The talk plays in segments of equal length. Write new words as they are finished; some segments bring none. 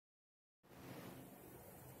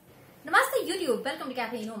YouTube, welcome to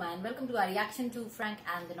Cafe Noma and welcome to our reaction to Frank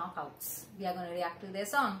and the Knockouts. We are going to react to their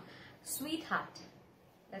song, Sweetheart.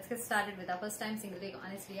 Let's get started with our first time single take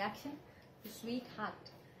honest reaction to Sweetheart,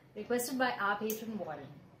 requested by our patron Warren.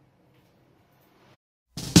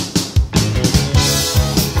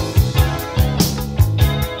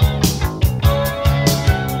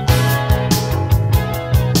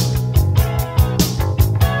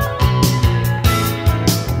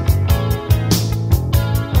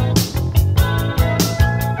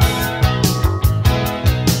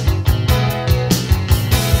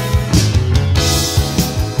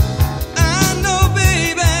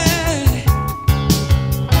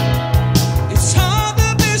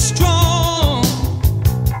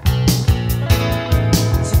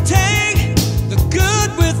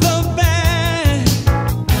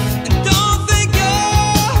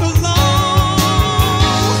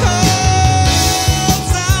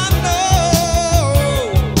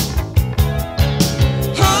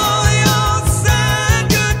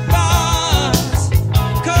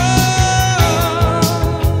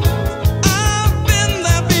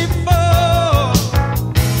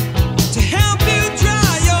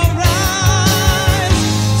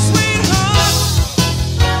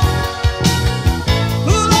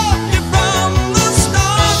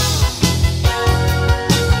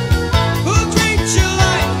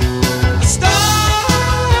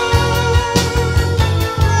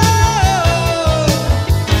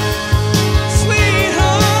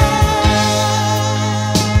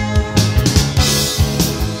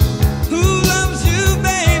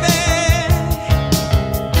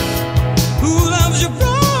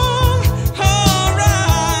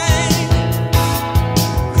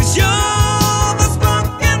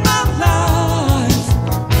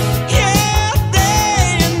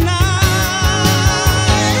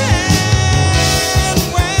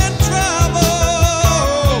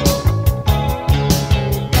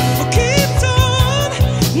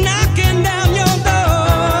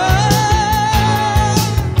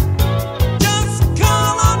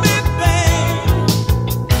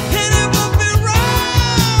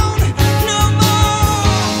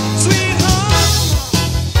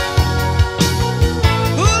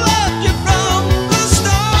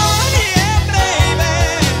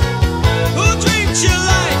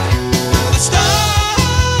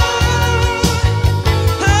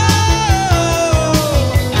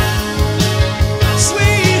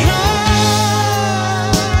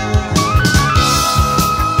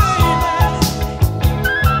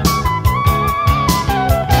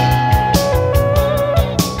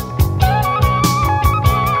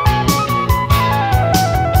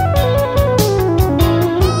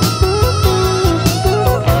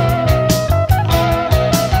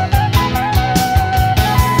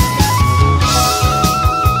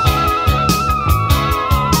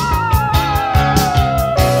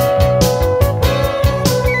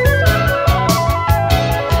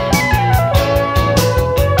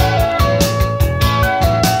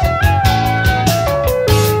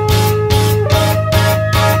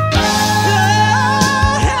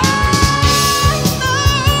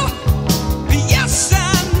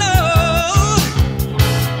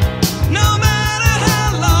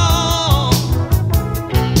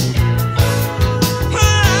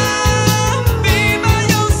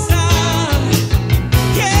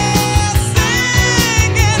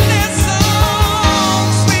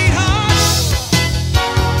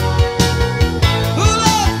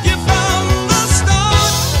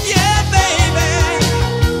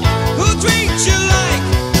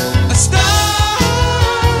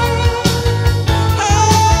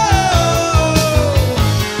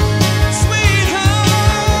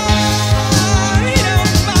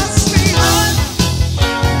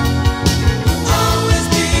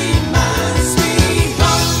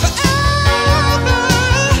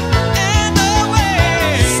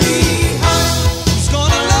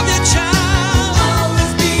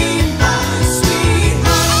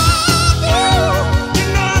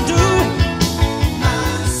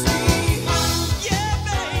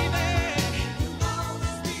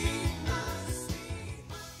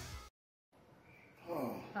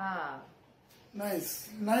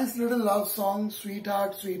 Nice little love song,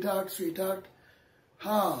 sweetheart, sweetheart, sweetheart.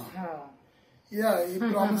 Yeah, he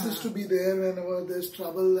promises to be there whenever there's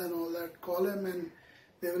trouble and all that. Call him and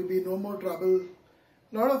there will be no more trouble.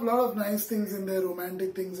 Lot of nice things in there,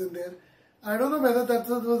 romantic things in there. I don't know whether that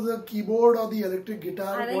was the keyboard or the electric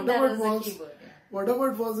guitar. I think whatever that was the keyboard.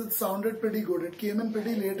 Whatever it was, it sounded pretty good. It came in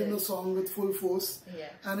pretty late in the song with full force. Yeah.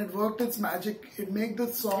 And it worked its magic. It made the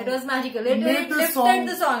song... It was magical. It lifted the song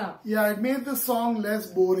up. Yeah, it made the song less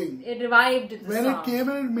boring. It revived the When song. it came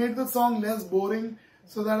in, it made the song less boring.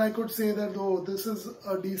 so that I could say that, oh, this is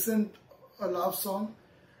a decent love song.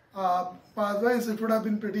 Otherwise, it would have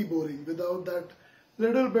been pretty boring without that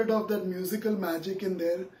little bit of that musical magic in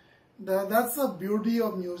there. That's the beauty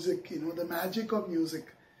of music, you know, the magic of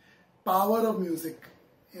music, power of music,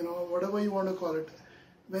 you know, whatever you want to call it.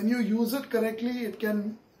 When you use it correctly, it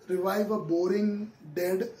can revive a boring,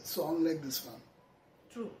 dead song like this one.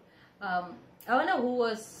 True. I wonder who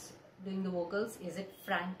was doing the vocals. Is it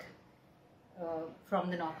Frank from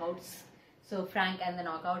the Knockouts? So Frank and the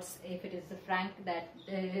Knockouts, if it is the Frank that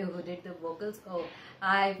who did the vocals, oh,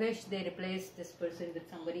 I wish they replaced this person with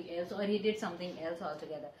somebody else, or he did something else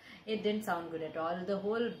altogether. It didn't sound good at all. The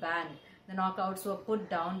whole band, the Knockouts, were put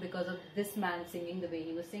down because of this man singing the way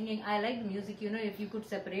he was singing. I like the music, you know, if you could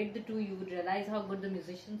separate the two, you would realize how good the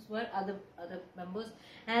musicians were, other members,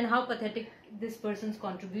 and how pathetic this person's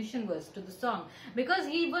contribution was to the song, because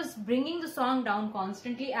he was bringing the song down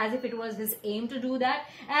constantly as if it was his aim to do that,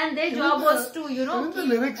 and their job was to, you know, even the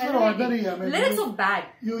lyrics were ordinary. I mean, lyrics were bad.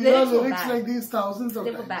 You hear lyrics like these thousands of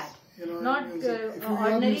they times. Were bad. You know, not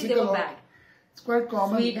ordinary, they were bad. It's quite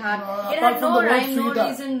common. Sweetheart. You know, it apart had from no the word rhyme, no sweetheart.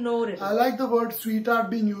 reason, no rhythm. I like the word sweetheart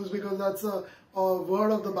being used because that's a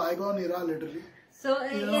word of the bygone era, literally. So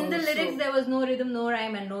in the lyrics, there was no rhythm, no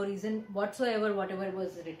rhyme, and no reason whatsoever. Whatever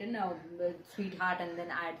was written, sweetheart, and then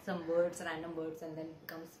add some words, random words, and then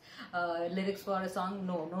becomes lyrics for a song.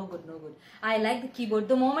 No good, no good. I like the keyboard.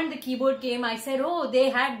 The moment the keyboard came, I said, oh, they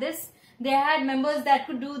had this. They had members that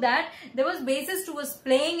could do that. There was bassist who was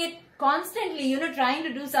playing it constantly, you know, trying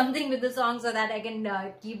to do something with the song so that I can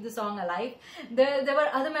keep the song alive. There were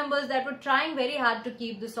other members that were trying very hard to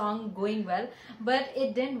keep the song going well, but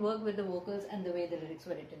it didn't work with the vocals and the way the lyrics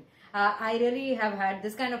were written. I really have had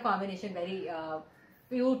this kind of combination very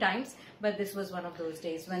few times, but this was one of those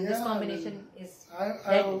days when this combination is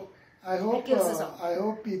deadly. I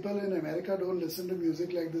hope people in America don't listen to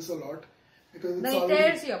music like this a lot, because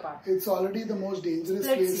it's already the most dangerous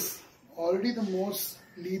place, already the most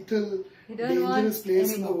lethal, dangerous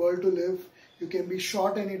place in the world to live. You can be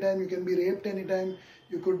shot anytime, you can be raped anytime,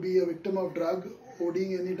 you could be a victim of drug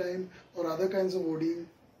ODing anytime, or other kinds of ODing,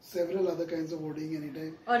 several other kinds of ODing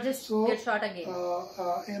anytime. Or just get shot again.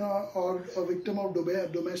 You know, or a victim of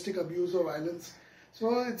domestic abuse or violence.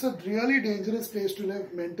 So it's a really dangerous place to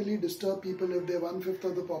live. Mentally disturbed people, if they're 1/5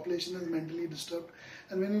 of the population is mentally disturbed.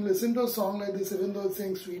 And when you listen to a song like this, even though it's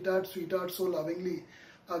saying sweetheart, sweetheart so lovingly,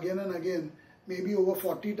 again and again, maybe over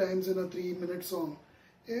 40 times in a 3-minute song,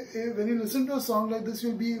 when you listen to a song like this,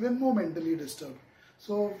 you'll be even more mentally disturbed.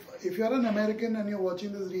 So if you're an American and you're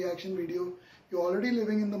watching this reaction video, you're already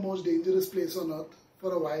living in the most dangerous place on earth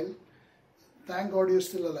for a while. Thank God you're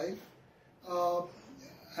still alive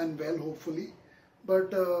and well, hopefully,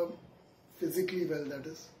 but physically well, that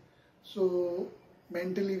is. So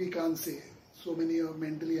mentally we can't say. So many are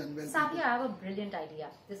mentally unwell. Satya, I have a brilliant idea.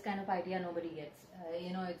 This kind of idea nobody gets.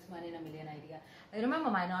 You know, it's 1 in a million idea. I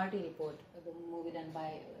remember Minority Report, the movie done by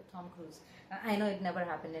Tom Cruise. I know it never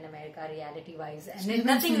happened in America, reality-wise, and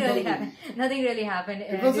nothing really happened. Nothing really happened.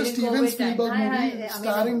 It was a Steven Spielberg movie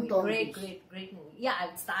starring Tom Cruise. Great movie.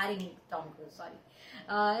 Yeah, starring Tom Cruise. Sorry.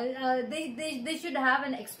 They should have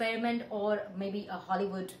an experiment, or maybe a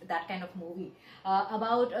Hollywood, that kind of movie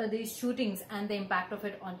about these shootings and the impact of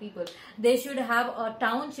it on people. They should have a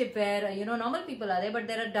township where you know, normal people are there, but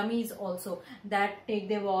there are dummies also that take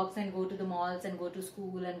their walks and go to the malls and go to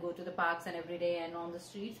school and go to the parks and every day and on the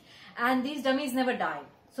streets, and these dummies never die.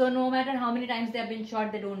 So no matter how many times they have been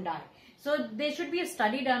shot, they don't die. So there should be a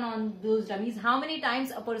study done on those dummies. How many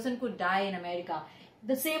times a person could die in America?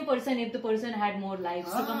 The same person, if the person had more lives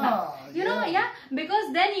to come back. You know,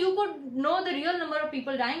 because then you could know the real number of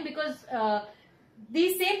people dying, because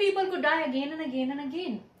these same people could die again and again and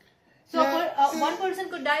again. So one person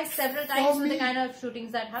could die several times with the kind of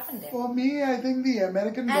shootings that happen there. For me, I think the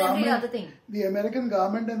American government, the American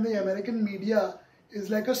government and the American media is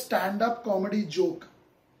like a stand-up comedy joke,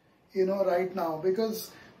 you know, right now,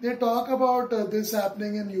 because they talk about this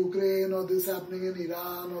happening in Ukraine, or this happening in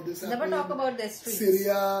Iran, or this happening in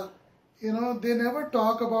Syria. You know, they never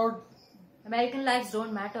talk about... American lives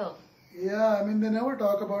don't matter. Yeah, I mean, they never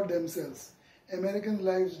talk about themselves. American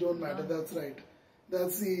lives don't matter, that's right.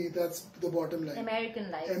 That's the bottom line.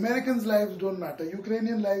 Americans' lives don't matter.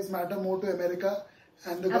 Ukrainian lives matter more to America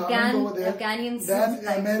and the government over there than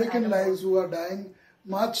American lives who are dying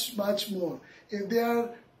much, much more. If there are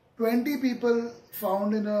 20 people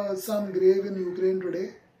found in some grave in Ukraine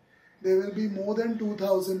today, there will be more than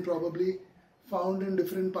 2,000 probably found in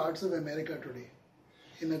different parts of America today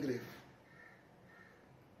in a grave,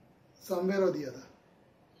 somewhere or the other.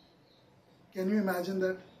 Can you imagine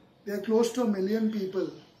that? There are close to 1 million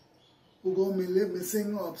people who go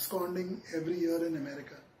missing or absconding every year in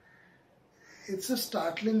America. It's a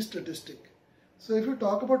startling statistic. So if you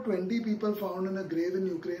talk about 20 people found in a grave in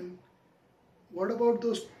Ukraine, what about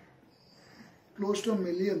those close to 1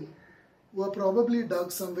 million who are probably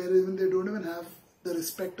dug somewhere, even they don't even have the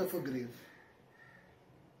respect of a grave.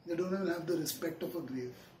 They don't even have the respect of a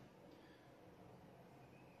grave.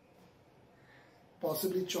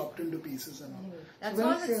 Possibly chopped into pieces and all. Anyway, that's so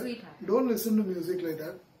all with Sweetheart. Don't listen to music like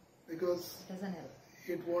that because It doesn't help.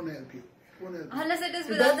 it won't help you. It won't help you. Unless it is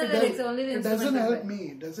without the lyrics, only the It instrumental doesn't help bit. me.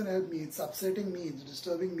 It doesn't help me. It's upsetting me. It's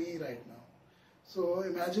disturbing me right now. So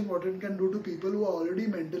imagine what it can do to people who are already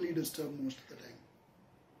mentally disturbed most of the time.